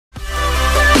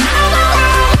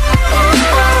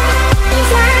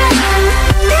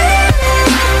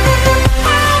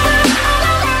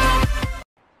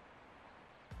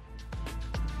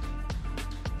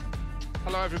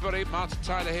Martin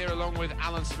Tyler here along with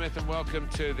Alan Smith, and welcome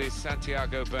to the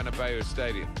Santiago Bernabeu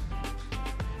Stadium.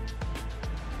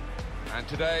 And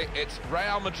today it's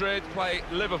Real Madrid play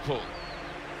Liverpool.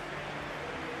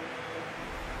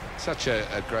 Such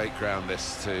a great ground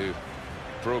this to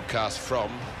broadcast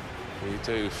from. We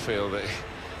do feel that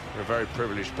you're a very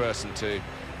privileged person to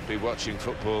be watching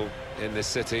football in this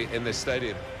city, in this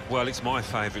stadium. Well, it's my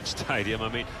favourite stadium. I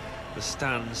mean, the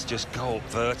stands just go up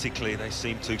vertically. They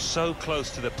seem to so close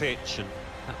to the pitch, and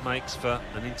that makes for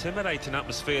an intimidating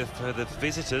atmosphere for the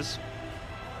visitors.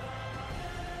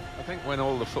 I think when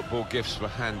all the football gifts were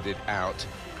handed out,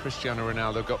 Cristiano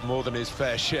Ronaldo got more than his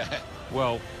fair share.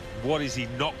 Well, what is he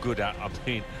not good at? I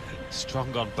mean,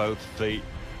 strong on both feet,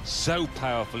 so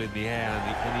powerful in the air,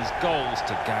 and his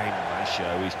goals-to-game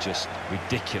ratio is just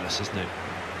ridiculous, isn't it?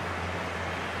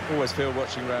 Always feel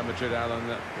watching Real Madrid, Alan,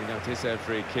 that it is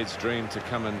every kid's dream to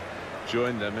come and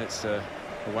join them. It's a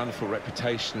wonderful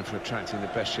reputation for attracting the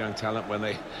best young talent when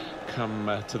they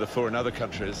come to the fore in other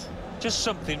countries. Just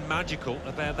something magical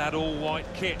about that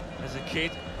all-white kit. As a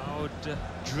kid, I would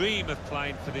dream of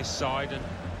playing for this side, and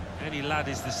any lad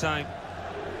is the same.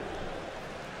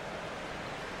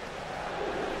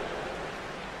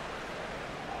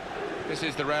 This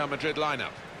is the Real Madrid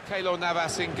lineup. Keylor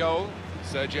Navas in goal.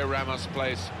 Sergio Ramos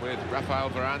plays with Rafael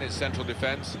Varane in central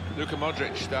defence. Luka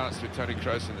Modric starts with Toni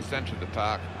Kroos in the centre of the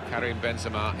park. Karim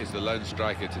Benzema is the lone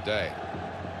striker today.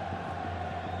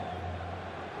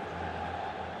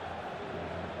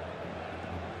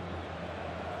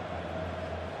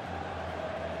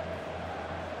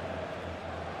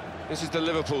 This is the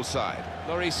Liverpool side.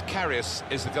 Loris Karius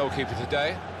is the goalkeeper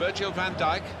today. Virgil van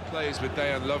Dijk plays with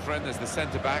Dejan Lovren as the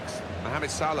centre-backs.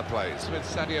 Mohamed Salah plays with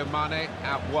Sadio Mane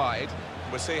out wide.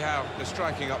 We'll see how the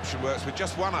striking option works with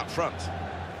just one up front.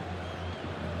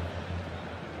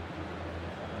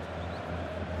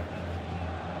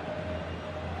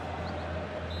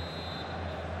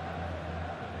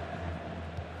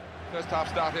 First half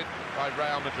started by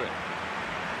Real Madrid.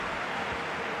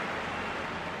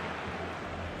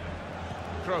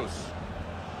 Kroos.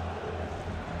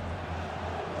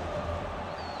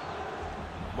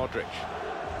 Modric.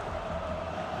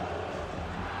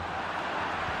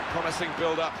 Promising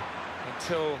build-up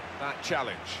until that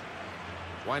challenge.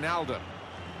 Wijnaldum.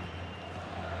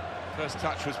 First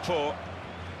touch was poor.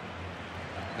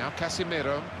 Now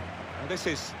Casemiro. And this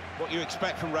is what you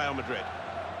expect from Real Madrid.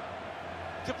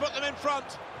 To put them in front.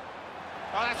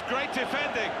 Oh, that's great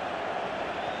defending.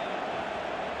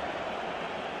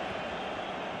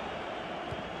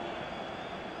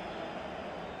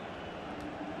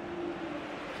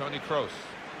 Toni Kroos.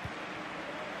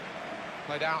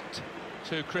 Played out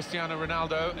to Cristiano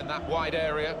Ronaldo in that wide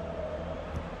area.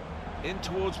 In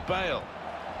towards Bale.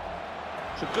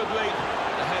 It's a good lead.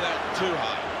 The header too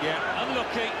high. Yeah,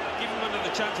 unlucky. Give him another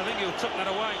chance. I think he'll tuck that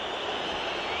away.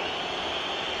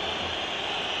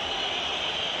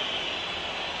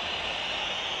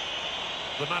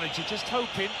 The manager just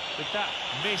hoping that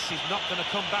miss is not going to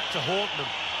come back to haunt them.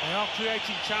 They are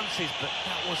creating chances, but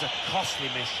that was a costly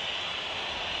miss.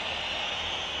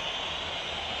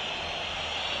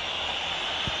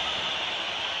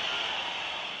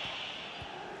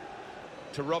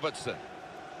 To Robertson.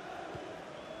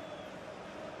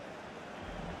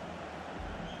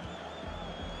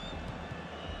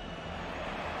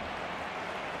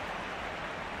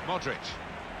 Modric.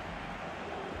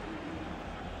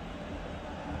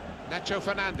 Nacho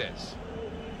Fernandez.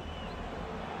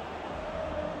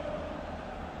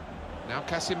 Now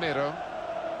Casemiro.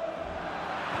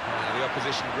 And the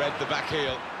opposition read the back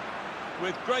heel.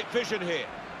 With great vision here.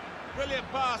 Brilliant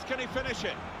pass, can he finish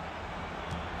it?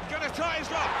 Going to try his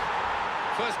luck.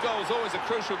 First goal is always a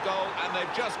crucial goal, and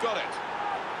they've just got it.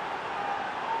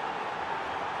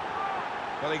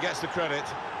 Well, he gets the credit,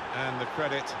 and the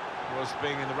credit was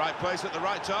being in the right place at the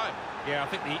right time. Yeah, I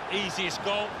think the easiest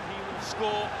goal he will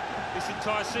score this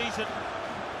entire season.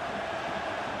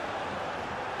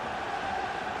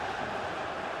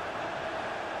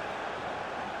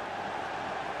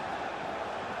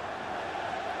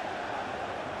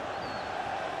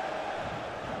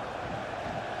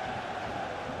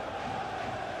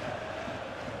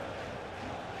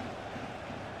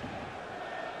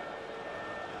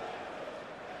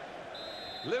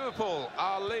 Liverpool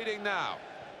are leading now.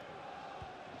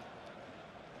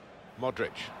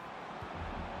 Modric.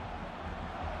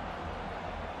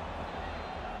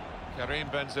 Karim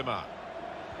Benzema.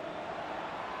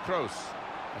 Kroos.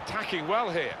 Attacking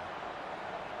well here.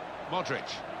 Modric.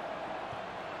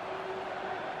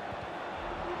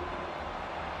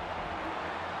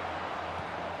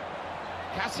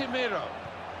 Casemiro.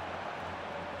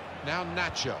 Now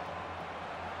Nacho.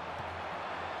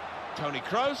 Toni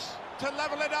Kroos to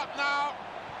level it up now.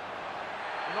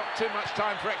 Not too much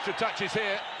time for extra touches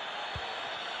here.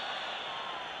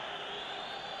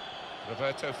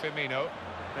 Roberto Firmino.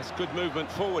 That's good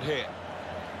movement forward here.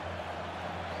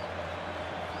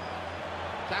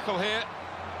 Tackle here.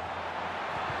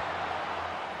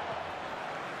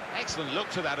 Excellent look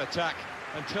to that attack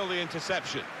until the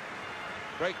interception.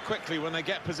 Break quickly when they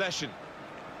get possession.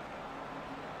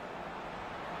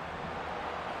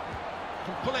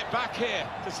 Can pull it back here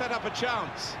to set up a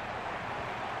chance.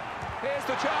 Here's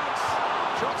the chance.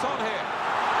 Shots on here.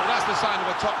 Well, that's the sign of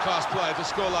a top-class player to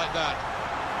score like that.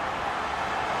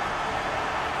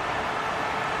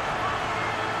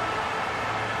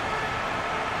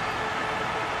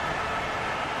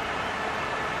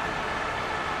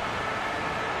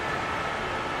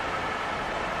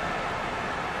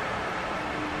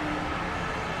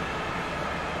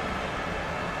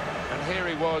 And here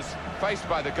he was, faced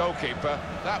by the goalkeeper.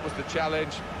 That was the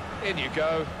challenge. In you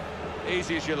go.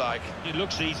 Easy as you like. It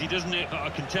looks easy, doesn't it? But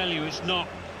I can tell you it's not.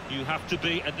 You have to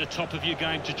be at the top of your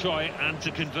game to try it and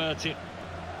to convert it.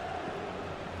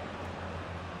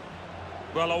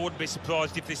 Well, I wouldn't be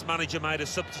surprised if this manager made a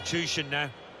substitution now.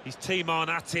 His team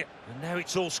aren't at it, and now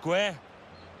it's all square.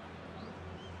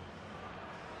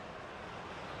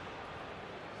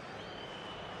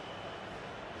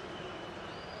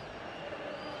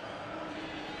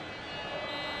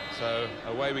 So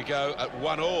away we go at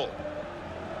 1-1.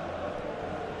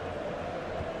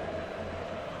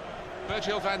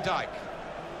 Virgil van Dijk.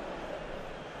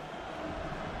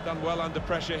 Done well under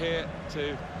pressure here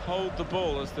to hold the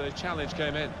ball as the challenge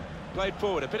came in. Played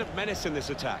forward, a bit of menace in this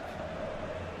attack.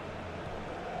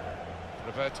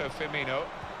 Roberto Firmino.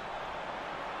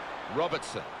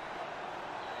 Robertson.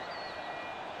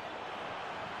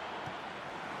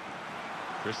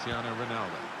 Cristiano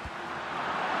Ronaldo.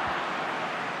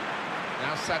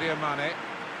 Now Sadio Mane.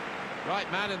 Right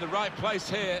man in the right place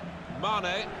here,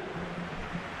 Mane.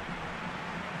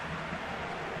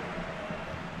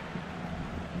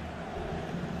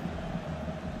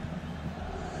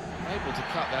 Able to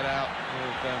cut that out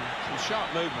with some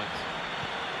sharp movement.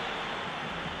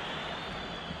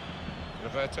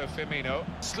 Roberto Firmino.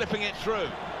 Slipping it through.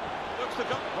 Looks the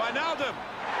goal. Wijnaldum.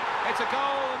 It's a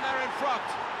goal and they're in front.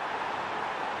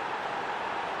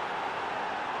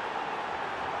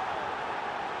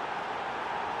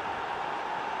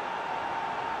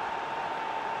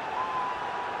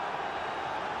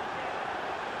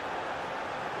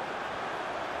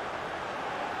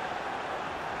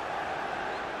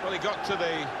 Well, he got to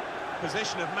the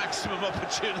position of maximum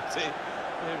opportunity.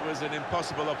 It was an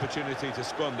impossible opportunity to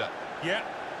squander. Yeah,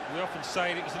 we often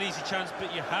say it was an easy chance,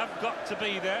 but you have got to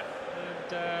be there.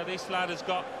 And this lad has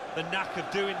got the knack of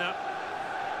doing that.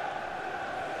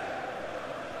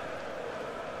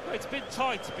 Well, it's been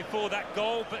tight before that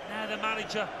goal, but now the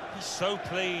manager, he's so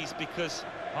pleased because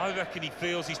I reckon he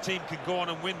feels his team can go on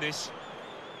and win this.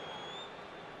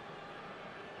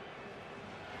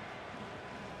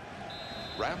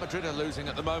 Real Madrid are losing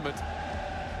at the moment.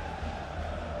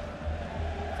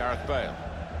 Gareth Bale.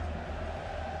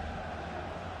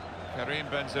 Karim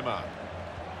Benzema.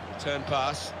 Return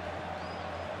pass.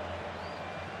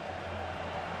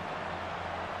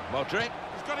 Modric.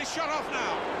 He's got his shot off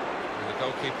now. And the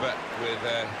goalkeeper with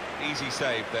an easy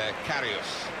save there,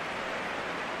 Karius.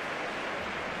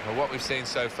 Well, what we've seen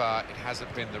so far, it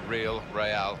hasn't been the real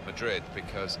Real Madrid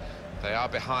because they are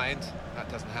behind. That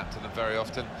doesn't happen to them very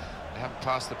often. They haven't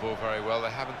passed the ball very well. They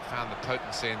haven't found the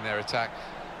potency in their attack.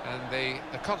 And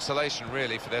the consolation,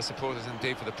 really, for their supporters and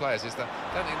indeed for the players is that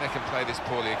I don't think they can play this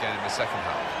poorly again in the second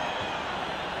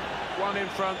half. One in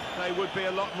front, they would be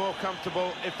a lot more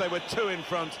comfortable if they were two in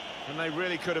front, and they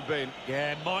really could have been.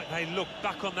 Yeah, might they look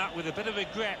back on that with a bit of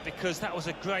regret because that was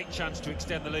a great chance to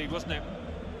extend the lead, wasn't it?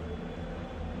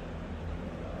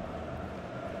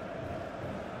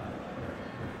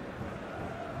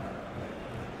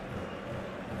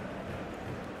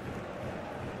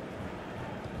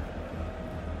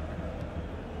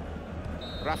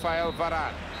 Rafael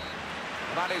Varane.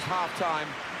 That is half-time,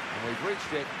 and we've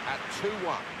reached it at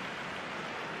 2-1.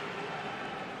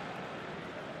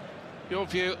 Your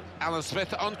view, Alan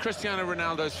Smith, on Cristiano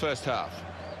Ronaldo's first half?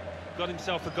 Got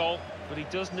himself a goal, but he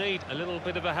does need a little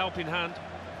bit of a helping hand.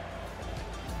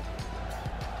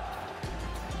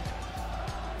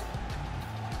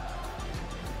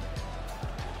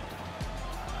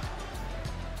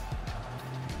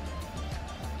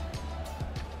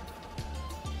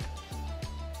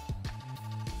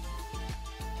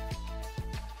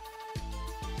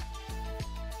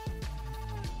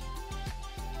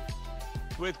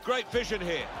 With great vision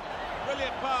here.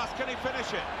 Brilliant pass, can he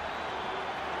finish it?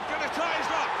 He's going to try his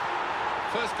luck.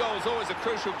 First goal is always a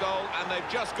crucial goal, and they've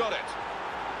just got it.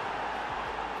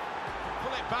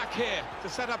 Pull it back here to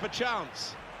set up a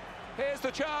chance. Here's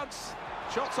the chance.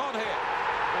 Shots on here.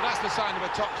 Well, that's the sign of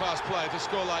a top-class player to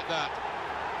score like that.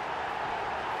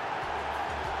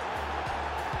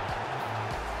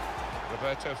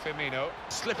 Roberto Firmino.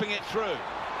 Slipping it through.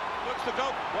 Looks the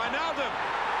goal. Wijnaldum.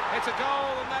 It's a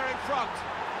goal, and they're in front.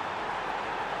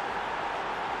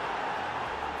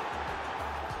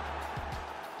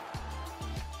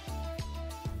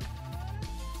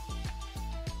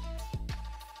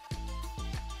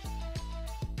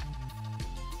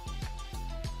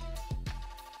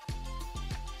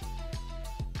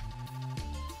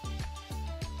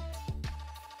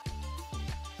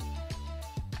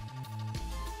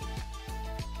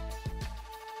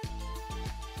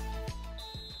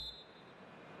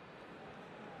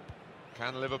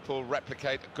 Can Liverpool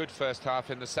replicate a good first half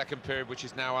in the second period, which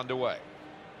is now underway?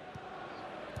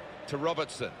 To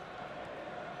Robertson.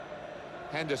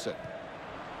 Henderson.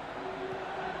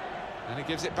 And he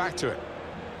gives it back to him.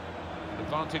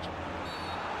 Advantage.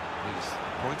 He's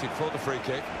pointed for the free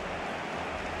kick.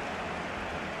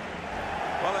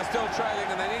 Well, they're still trailing,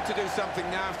 and they need to do something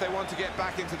now if they want to get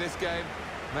back into this game.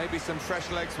 Maybe some fresh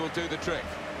legs will do the trick.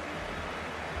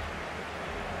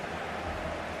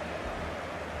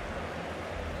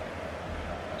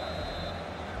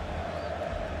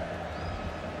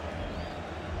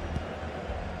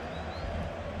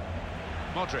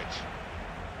 Modric.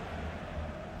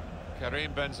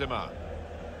 Karim Benzema.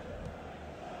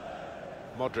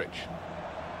 Modric.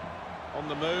 On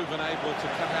the move and able to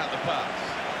cut out the pass.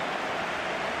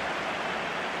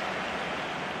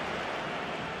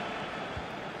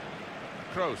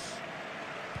 Kroos.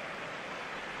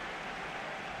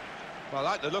 Well,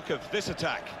 I like the look of this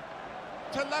attack.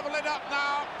 To level it up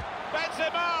now,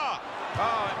 Benzema!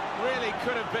 Oh, it really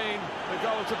could have been the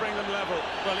goal to bring them level.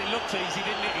 Well, it looked easy,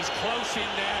 didn't it? He's close in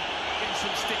there, getting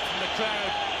some stick from the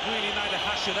crowd. Really made a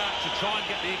hash of that to try and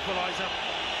get the equaliser.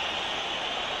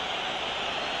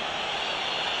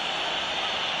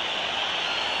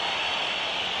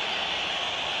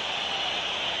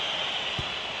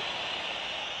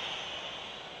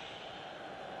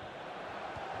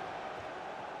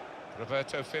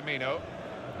 Roberto Firmino.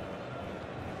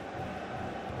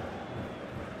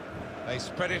 They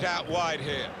spread it out wide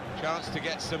here. Chance to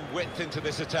get some width into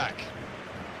this attack.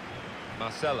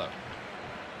 Marcelo.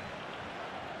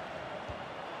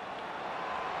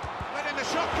 Letting the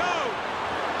shot go!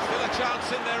 Still a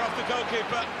chance in there off the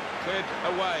goalkeeper. Cleared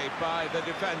away by the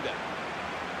defender.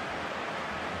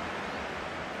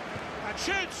 And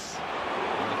shoots!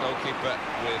 And the goalkeeper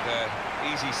with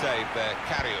an easy save there,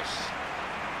 Karius.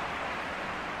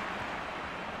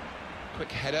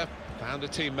 Quick header, found a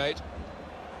teammate.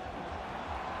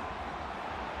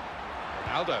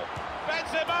 Aldo.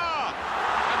 Benzema!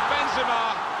 And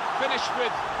Benzema finished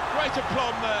with great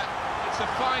aplomb there. It's a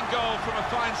fine goal from a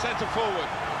fine centre-forward.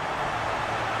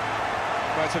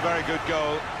 Well, it's a very good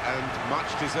goal and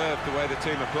much deserved the way the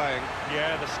team are playing.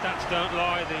 Yeah, the stats don't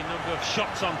lie. The number of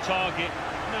shots on target.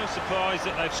 No surprise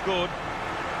that they've scored.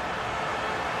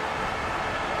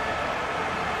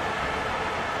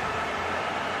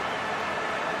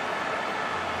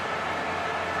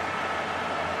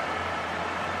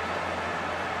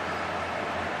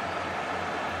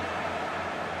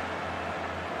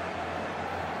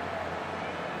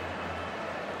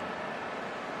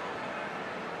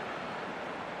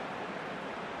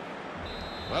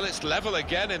 Well, it's level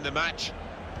again in the match.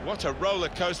 What a roller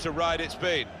coaster ride it's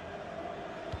been.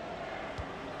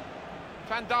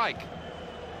 Van Dijk.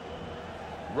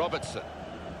 Robertson.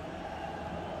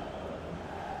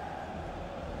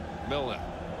 Milner.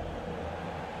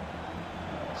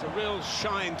 It's a real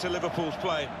shine to Liverpool's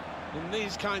play in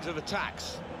these kinds of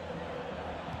attacks.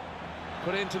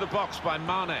 Put into the box by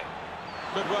Mane.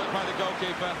 Good work by the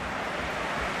goalkeeper.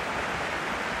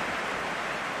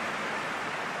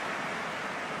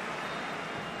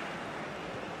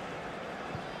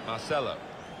 Marcelo.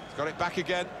 He's got it back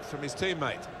again from his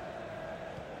teammate.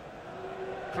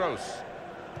 Kroos.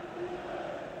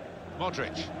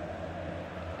 Modric.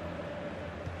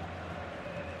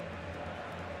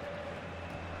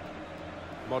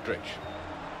 Modric.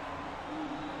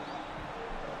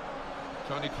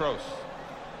 Toni Kroos.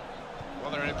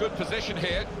 Well, they're in a good position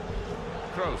here.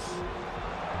 Kroos.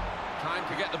 Time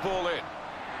to get the ball in.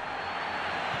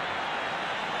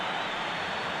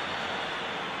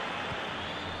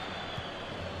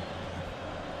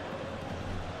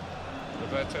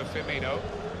 Roberto Firmino.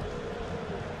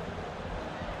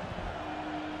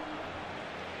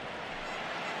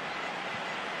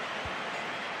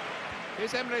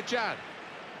 Here's Emre Can.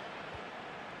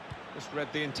 Just read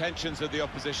the intentions of the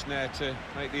opposition there to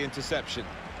make the interception.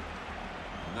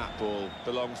 And that ball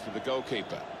belongs to the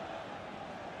goalkeeper.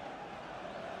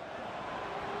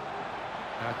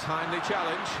 A timely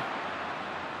challenge.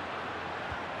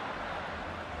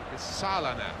 It's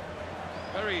Salah now.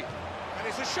 And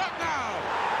it's a shot now!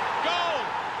 Goal!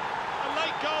 A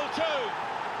late goal too!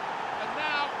 And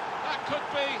now that could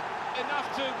be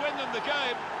enough to win them the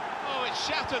game. Oh, it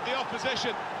shattered the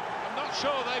opposition. I'm not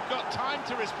sure they've got time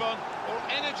to respond or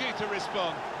energy to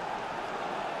respond.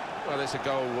 Well, it's a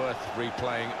goal worth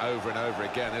replaying over and over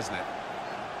again, isn't it?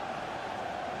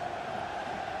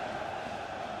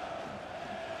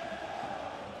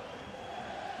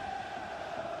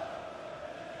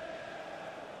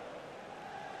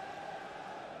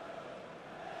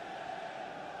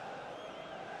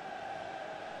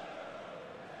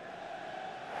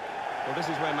 Well, this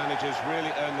is where managers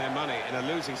really earn their money. In a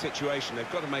losing situation,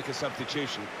 they've got to make a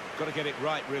substitution. Got to get it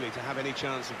right, really, to have any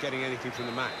chance of getting anything from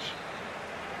the match.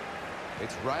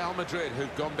 It's Real Madrid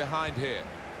who've gone behind here.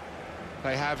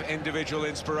 They have individual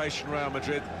inspiration, Real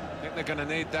Madrid. I think they're going to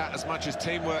need that as much as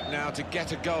teamwork now to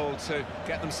get a goal, to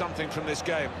get them something from this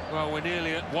game. Well, we're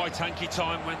nearly at white hanky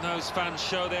time when those fans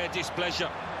show their displeasure.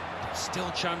 But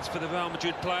still chance for the Real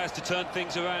Madrid players to turn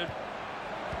things around.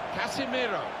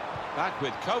 Casemiro. Back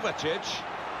with Kovacic.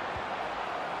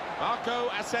 Marco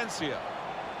Asensio.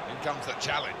 In comes the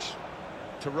challenge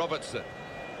to Robertson.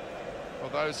 Well,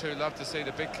 those who love to see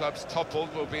the big clubs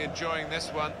toppled will be enjoying this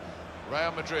one.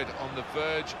 Real Madrid on the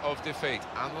verge of defeat,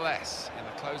 unless in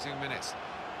the closing minutes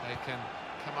they can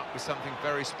come up with something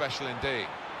very special indeed.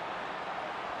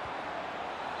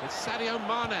 It's Sadio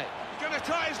Mane. He's going to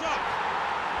try his luck.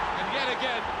 And yet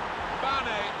again,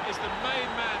 Mane is the main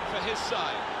man for his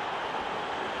side.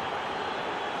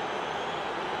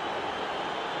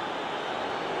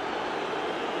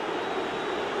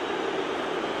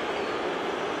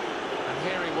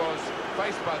 Here he was,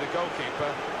 faced by the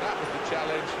goalkeeper. That was the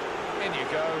challenge. In you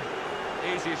go.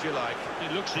 Easy as you like.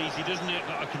 It looks easy, doesn't it?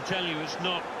 But I can tell you it's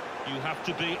not. You have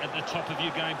to be at the top of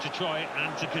your game to try it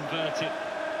and to convert it.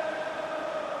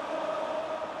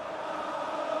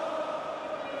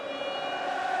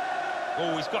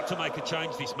 Oh, he's got to make a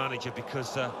change, this manager,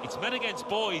 because it's men against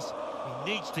boys.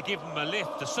 He needs to give them a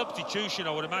lift. A substitution, I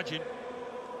would imagine.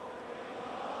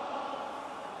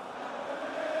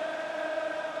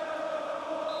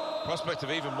 Prospect of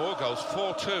even more goals.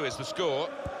 4-2 is the score.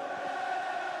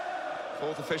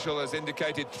 Fourth official has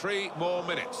indicated 3 more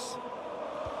minutes.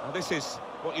 Well, this is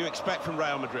what you expect from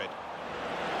Real Madrid.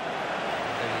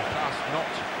 The pass not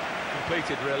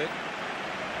completed, really.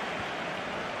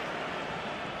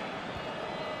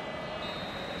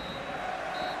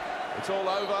 It's all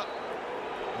over.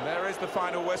 And there is the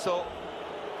final whistle.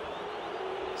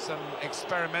 Some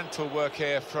experimental work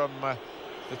here from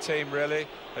the team, really.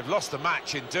 They've lost the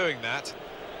match in doing that,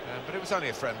 but it was only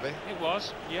a friendly. It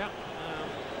was, yeah.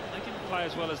 They didn't play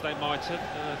as well as they might have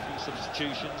through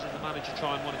substitutions, and the manager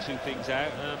trying 1 or 2 things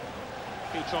out.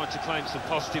 He'll trying to claim some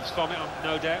positives from it,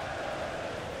 no doubt.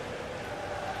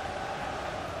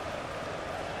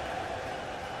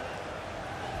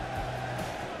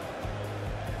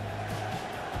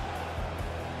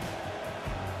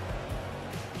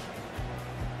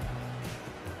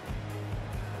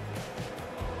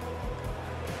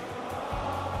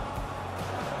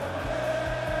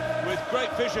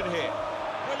 Great vision here.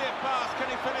 Brilliant pass, can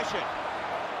he finish it?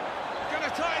 Going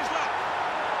to try his luck.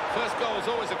 First goal is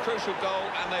always a crucial goal,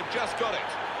 and they've just got it.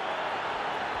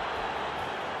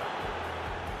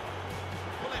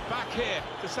 Pull it back here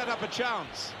to set up a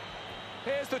chance.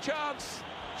 Here's the chance.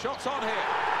 Shots on here.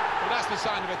 Well, that's the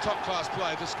sign of a top-class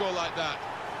player to score like that.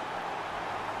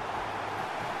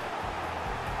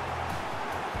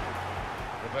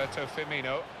 Roberto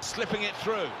Firmino. Slipping it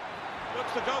through.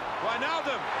 Looks the goal.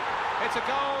 Wijnaldum. It's a goal,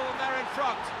 and they're in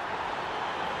front.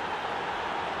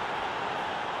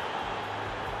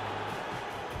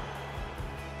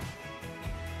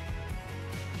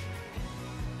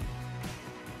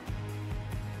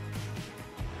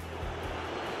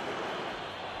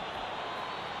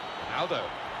 Ronaldo.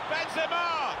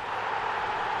 Benzema!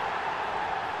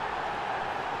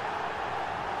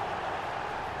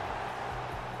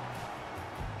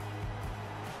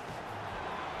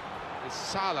 It's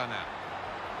Salah now.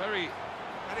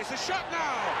 And it's a shot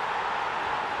now!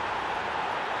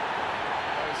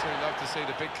 Those who love to see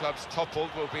the big clubs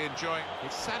toppled will be enjoying.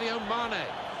 It's Sadio Mane.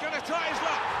 Gonna try his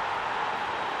luck.